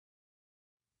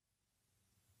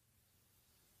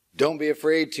Don't be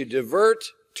afraid to divert,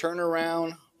 turn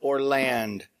around, or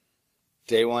land.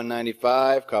 Day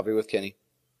 195, Coffee with Kenny.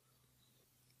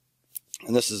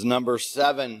 And this is number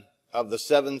 7 of the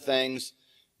 7 things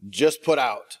just put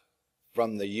out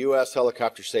from the U.S.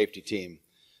 Helicopter Safety Team.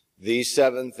 These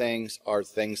 7 things are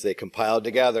things they compiled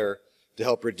together to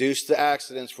help reduce the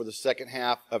accidents for the second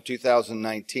half of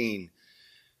 2019.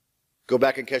 Go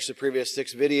back and catch the previous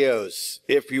 6 videos.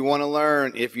 If you want to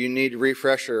learn, if you need a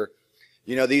refresher,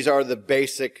 you know, these are the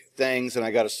basic things. And I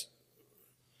got a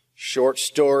short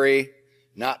story,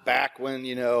 not back when,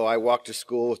 you know, I walked to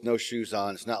school with no shoes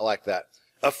on. It's not like that.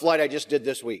 A flight I just did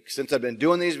this week. Since I've been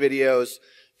doing these videos,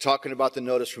 talking about the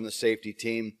notice from the safety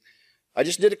team, I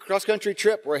just did a cross-country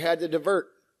trip where I had to divert.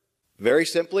 Very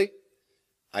simply,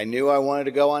 I knew I wanted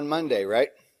to go on Monday, right?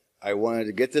 I wanted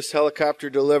to get this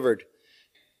helicopter delivered.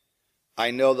 I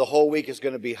know the whole week is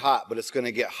going to be hot, but it's going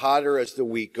to get hotter as the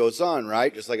week goes on,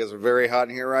 right? Just like it's very hot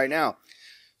in here right now.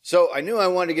 So I knew I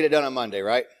wanted to get it done on Monday,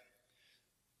 right?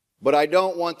 But I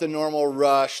don't want the normal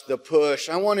rush, the push.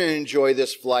 I want to enjoy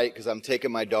this flight because I'm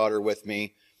taking my daughter with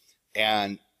me.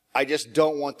 And I just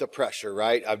don't want the pressure,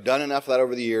 right? I've done enough of that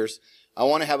over the years. I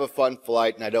want to have a fun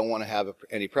flight, and I don't want to have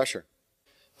any pressure.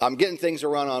 I'm getting things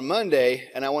around on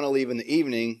Monday, and I want to leave in the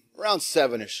evening around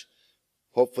 7-ish.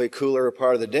 Hopefully a cooler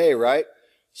part of the day, right?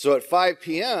 So at 5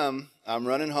 p.m., I'm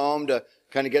running home to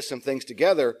kind of get some things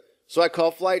together. So I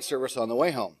call flight service on the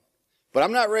way home. But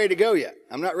I'm not ready to go yet.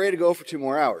 I'm not ready to go for 2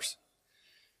 more hours.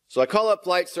 So I call up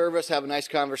flight service, have a nice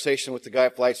conversation with the guy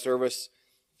at flight service.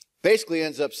 Basically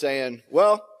ends up saying,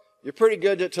 well, you're pretty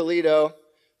good at Toledo.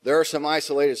 There are some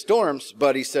isolated storms,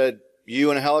 but he said,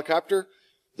 you in a helicopter,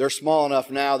 they're small enough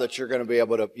now that you're going to be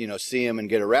able to, you know, see them and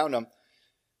get around them.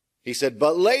 He said,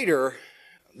 but later,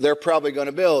 they're probably going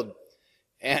to build.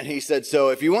 And he said, so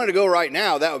if you want to go right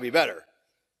now, that would be better.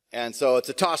 And so it's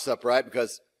a toss-up, right?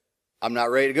 Because I'm not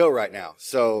ready to go right now.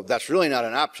 So that's really not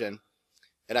an option.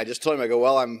 And I just told him, I go,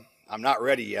 well, I'm not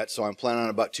ready yet, so I'm planning on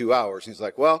about 2 hours. And he's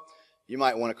like, well, you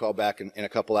might want to call back in a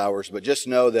couple hours, but just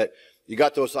know that you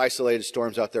got those isolated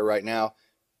storms out there right now,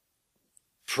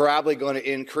 probably going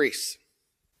to increase.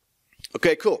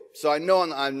 Okay, cool. So I know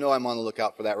I'm on the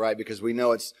lookout for that, right? Because we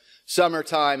know it's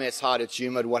summertime, it's hot, it's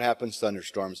humid. What happens?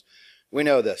 Thunderstorms. We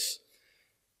know this.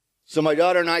 So my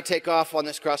daughter and I take off on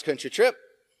this cross-country trip,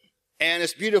 and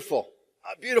it's beautiful.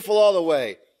 Beautiful all the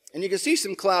way. And you can see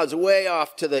some clouds way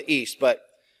off to the east, but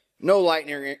no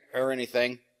lightning or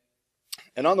anything.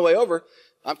 And on the way over,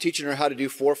 I'm teaching her how to do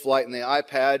ForeFlight in the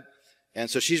iPad. And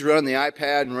so she's running the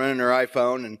iPad and running her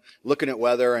iPhone and looking at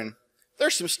weather. And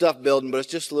there's some stuff building, but it's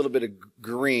just a little bit of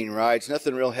green, right? It's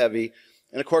nothing real heavy.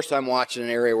 And of course, I'm watching an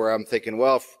area where I'm thinking,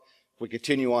 well, if we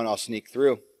continue on, I'll sneak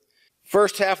through.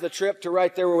 First half of the trip to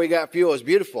right there where we got fuel is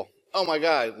beautiful. Oh my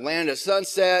God, landed at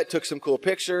sunset, took some cool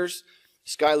pictures.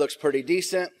 Sky looks pretty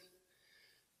decent.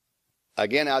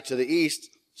 Again, out to the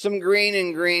east, some green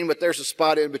and green, but there's a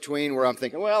spot in between where I'm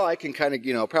thinking, well, I can kind of,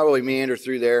 you know, probably meander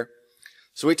through there.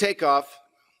 So we take off.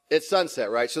 It's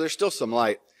sunset, right? So there's still some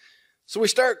light. So we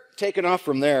start taking off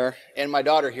from there, and my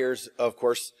daughter hears, of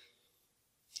course,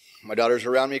 my daughter's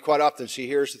around me quite often. She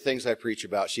hears the things I preach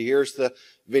about. She hears the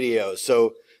videos.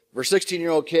 So for a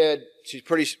 16-year-old kid, she's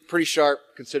pretty sharp,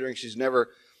 considering she's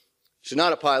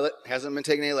not a pilot, hasn't been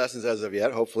taking any lessons as of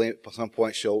yet. Hopefully at some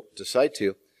point she'll decide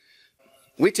to.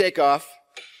 We take off,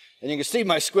 and you can see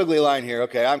my squiggly line here.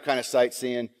 Okay, I'm kind of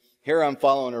sightseeing. Here I'm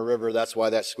following a river. That's why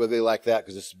that's squiggly like that,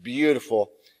 because it's beautiful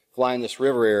flying this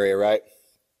river area, right?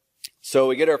 So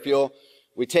we get our fuel,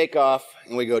 we take off,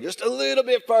 and we go just a little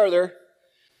bit farther.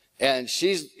 And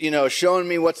she's, you know, showing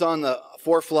me what's on the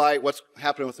ForeFlight, what's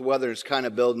happening with the weather. It's kind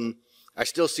of building. I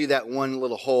still see that one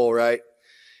little hole, right?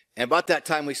 And about that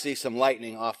time, we see some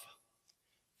lightning off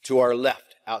to our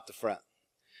left out the front.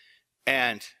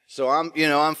 And so I'm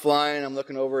flying, I'm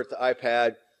looking over at the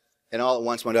iPad, and all at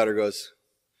once my daughter goes,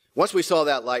 once we saw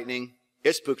that lightning,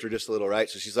 it spooked her just a little, right?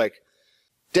 So she's like,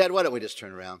 Dad, why don't we just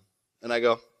turn around? And I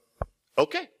go,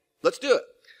 okay, let's do it.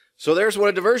 So there's what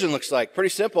a diversion looks like. Pretty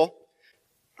simple.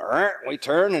 All right, we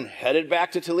turned and headed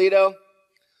back to Toledo,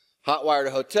 hotwired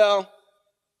a hotel,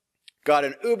 got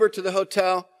an Uber to the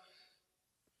hotel,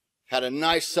 had a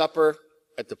nice supper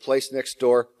at the place next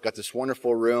door, got this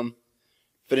wonderful room,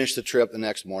 finished the trip the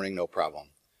next morning, no problem.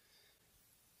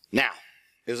 Now,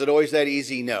 is it always that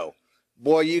easy? No.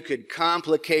 Boy, you could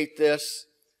complicate this,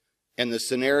 and the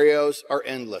scenarios are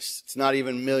endless. It's not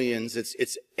even millions.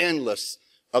 It's endless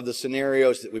of the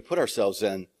scenarios that we put ourselves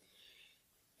in.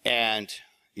 And,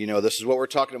 you know, this is what we're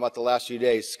talking about the last few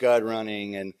days, scud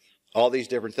running and all these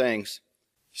different things.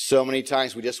 So many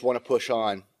times we just want to push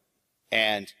on.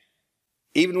 And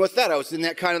even with that, I was in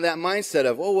that mindset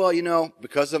of, oh, well, you know,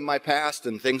 because of my past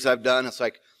and things I've done, it's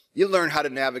like you learn how to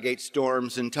navigate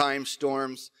storms and time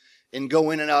storms and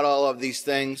go in and out all of these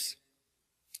things.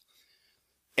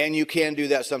 And you can do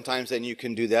that sometimes, and you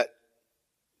can do that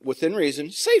within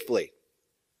reason, safely.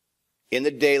 In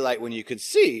the daylight when you can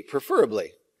see,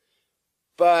 preferably.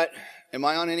 But am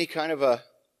I on any kind of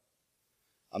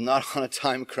I'm not on a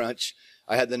time crunch.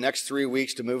 I had the next 3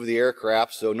 weeks to move the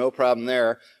aircraft, so no problem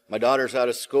there. My daughter's out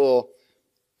of school.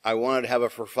 I wanted to have a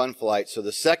for fun flight. So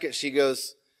the second she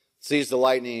goes, sees the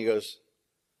lightning, he goes,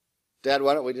 Dad,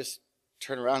 why don't we just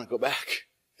turn around and go back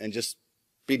and just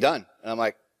be done? And I'm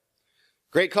like,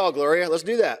 great call, Gloria. Let's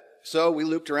do that. So we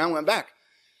looped around, went back.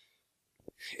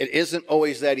 It isn't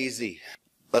always that easy.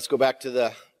 Let's go back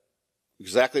to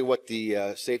exactly what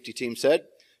the safety team said.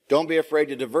 Don't be afraid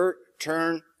to divert,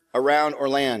 turn around, or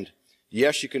land.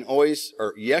 Yes, you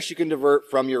can divert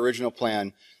from your original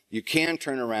plan. You can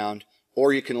turn around,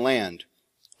 or you can land.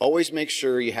 Always make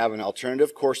sure you have an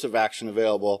alternative course of action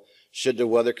available should the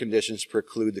weather conditions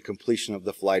preclude the completion of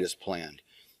the flight as planned.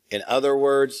 In other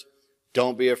words,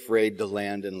 don't be afraid to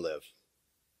land and live.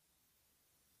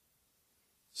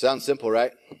 Sounds simple,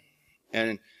 right?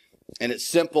 And it's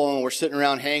simple, and we're sitting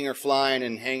around hangar flying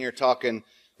and hangar talking.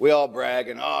 We all brag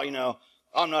and, oh, you know,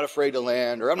 I'm not afraid to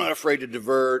land, or I'm not afraid to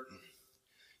divert.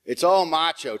 It's all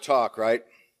macho talk, right?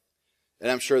 And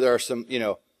I'm sure there are some, you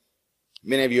know,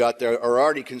 many of you out there are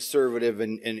already conservative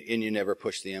and you never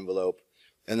push the envelope.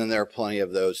 And then there are plenty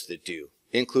of those that do,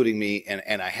 including me,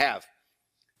 and I have.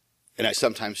 And I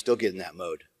sometimes still get in that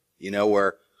mode, you know,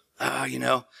 where, you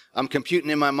know, I'm computing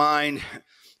in my mind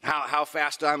how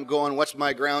fast I'm going, what's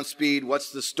my ground speed,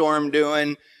 what's the storm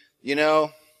doing, you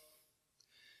know.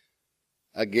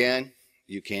 Again,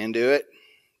 you can do it,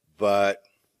 but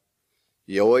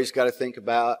you always got to think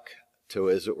about,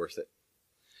 is it worth it?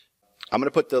 I'm going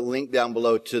to put the link down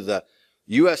below to the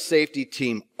U.S. Safety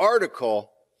Team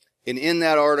article, and in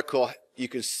that article, you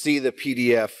can see the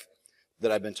PDF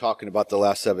that I've been talking about the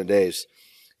last 7 days.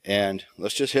 And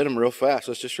let's just hit them real fast.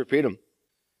 Let's just repeat them.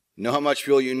 Know how much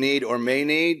fuel you need or may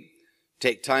need.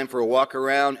 Take time for a walk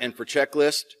around and for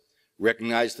checklist.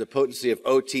 Recognize the potency of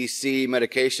OTC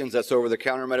medications, that's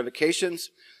over-the-counter medications.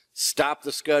 Stop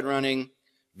the scud running.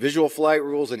 Visual flight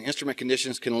rules and instrument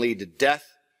conditions can lead to death.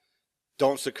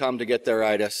 Don't succumb to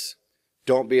get-there-itis.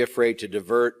 Don't be afraid to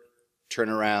divert, turn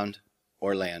around,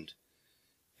 or land.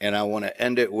 And I want to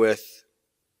end it with,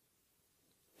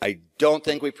 I don't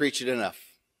think we preach it enough.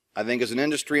 I think as an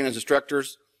industry and as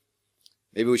instructors,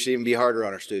 maybe we should even be harder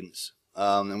on our students.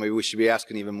 And maybe we should be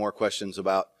asking even more questions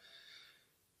about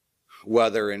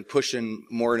weather and pushing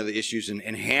more into the issues and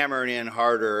hammering in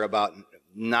harder about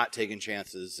not taking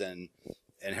chances and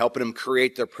helping them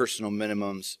create their personal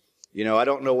minimums. You know, I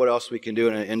don't know what else we can do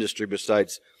in an industry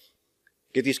besides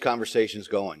get these conversations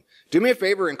going. Do me a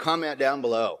favor and comment down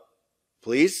below,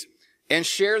 please, and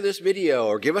share this video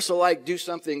or give us a like, do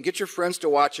something, get your friends to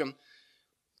watch them.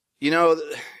 You know,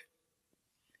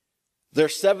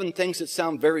 there's 7 things that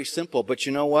sound very simple, but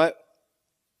you know what?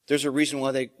 There's a reason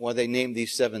why they named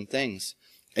these 7 things.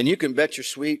 And you can bet your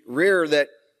sweet rear that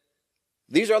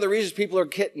these are the reasons people are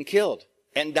getting killed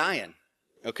and dying,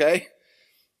 okay?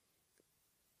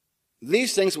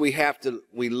 These things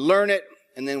we learn it,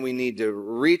 and then we need to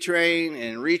retrain,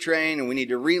 and we need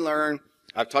to relearn.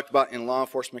 I've talked about in Law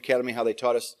Enforcement Academy how they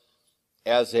taught us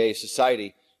as a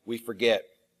society, we forget.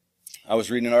 I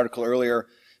was reading an article earlier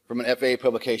from an FAA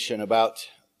publication about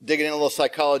digging in a little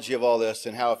psychology of all this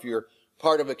and how if you're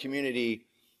part of a community,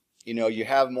 you know, you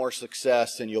have more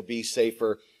success and you'll be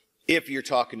safer if you're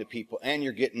talking to people and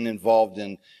you're getting involved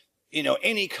in, you know,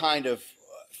 any kind of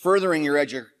furthering your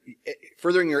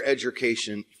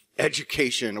education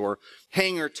or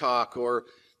hangar talk or,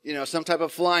 you know, some type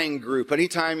of flying group.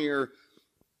 Anytime you're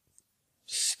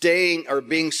staying or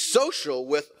being social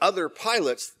with other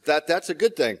pilots, that's a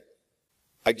good thing.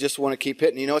 I just want to keep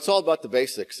hitting. You know, it's all about the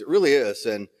basics. It really is.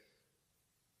 And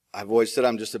I've always said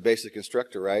I'm just a basic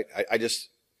instructor, right?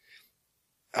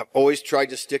 I've always tried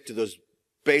to stick to those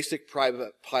basic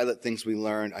private pilot things we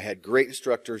learned. I had great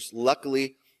instructors.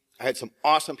 Luckily, I had some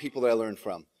awesome people that I learned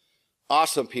from.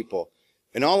 Awesome people.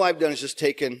 And all I've done is just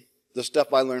taken the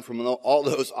stuff I learned from all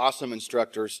those awesome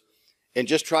instructors and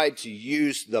just tried to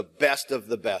use the best of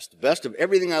the best of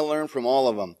everything I learned from all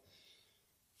of them.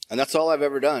 And that's all I've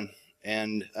ever done.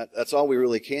 And that's all we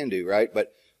really can do, right?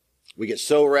 But we get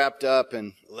so wrapped up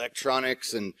in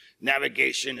electronics and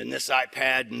navigation and this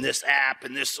iPad and this app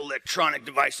and this electronic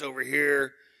device over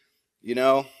here. You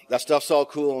know, that stuff's all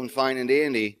cool and fine and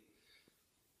dandy.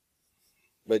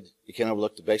 But you can't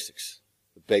overlook the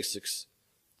basics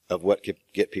of what could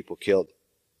get people killed.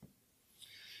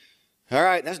 All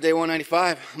right, that's day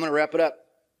 195. I'm going to wrap it up.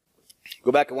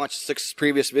 Go back and watch 6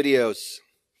 previous videos.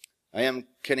 I am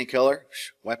Kenny Keller,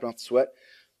 wiping off the sweat.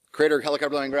 Creator of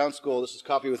Helicopter Landing Ground School. This is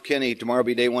Coffee with Kenny. Tomorrow will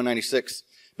be day 196.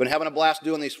 Been having a blast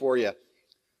doing these for you.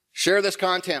 Share this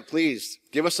content, please.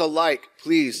 Give us a like,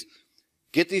 please.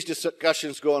 Get these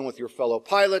discussions going with your fellow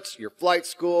pilots, your flight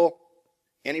school,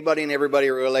 anybody and everybody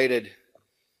related.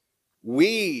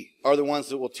 We are the ones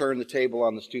that will turn the table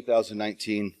on this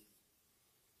 2019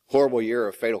 horrible year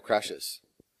of fatal crashes.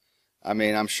 I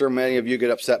mean, I'm sure many of you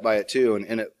get upset by it too,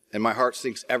 and my heart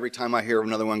sinks every time I hear of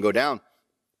another one go down.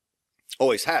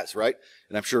 Always has, right?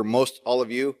 And I'm sure all of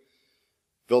you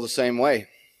feel the same way.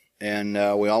 And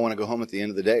we all want to go home at the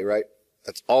end of the day, right?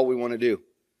 That's all we want to do.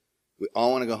 We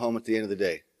all want to go home at the end of the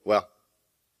day. Well,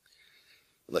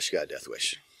 unless you got a death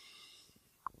wish.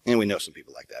 And we know some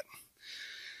people like that.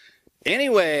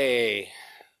 Anyway,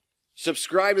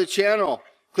 subscribe to the channel.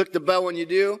 Click the bell when you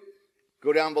do.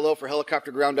 Go down below for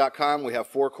helicopterground.com. We have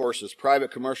 4 courses: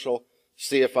 private, commercial,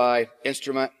 CFI,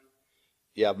 instrument.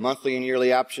 You have monthly and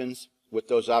yearly options. With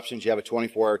those options, you have a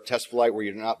 24-hour test flight where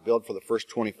you're not billed for the first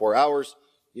 24 hours.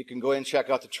 You can go ahead and check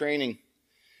out the training.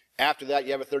 After that,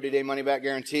 you have a 30-day money-back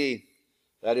guarantee.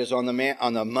 That is on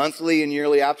the monthly and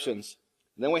yearly options.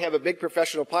 And then we have a big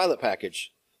professional pilot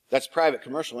package. That's private,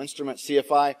 commercial, instrument,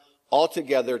 CFI, all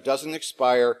together. Doesn't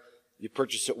expire. You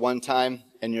purchase it one time,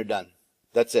 and you're done.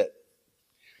 That's it.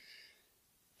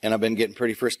 And I've been getting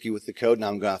pretty frisky with the code, and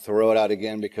I'm going to throw it out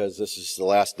again because this is the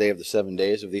last day of the 7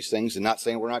 days of these things. And not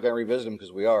saying we're not going to revisit them,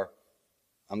 because we are.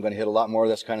 I'm going to hit a lot more of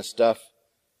this kind of stuff.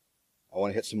 I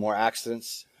want to hit some more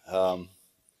accidents. I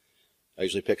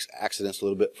usually pick accidents a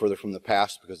little bit further from the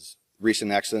past because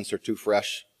recent accidents are too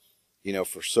fresh,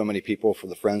 for so many people, for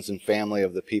the friends and family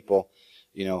of the people.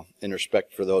 In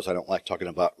respect for those, I don't like talking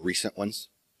about recent ones.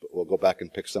 But we'll go back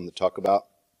and pick some to talk about.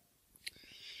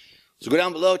 So go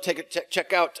down below,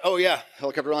 check out,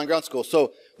 Helicopter Landing Ground School.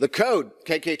 So the code,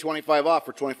 KK25 off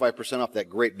for 25% off that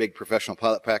great big professional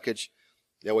pilot package.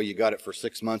 That way you got it for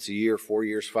 6 months, a year, 4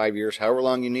 years, 5 years, however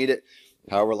long you need it,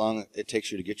 however long it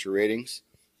takes you to get your ratings.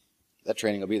 That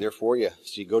training will be there for you.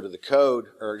 So you go to the code,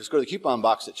 or just go to the coupon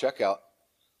box at checkout,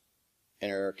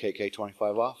 enter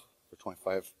KK25 off for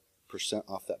 25%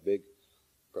 off that big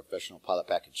professional pilot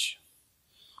package.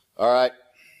 All right,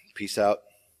 peace out.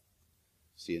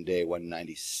 See you in day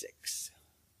 196.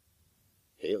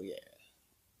 Hell yeah.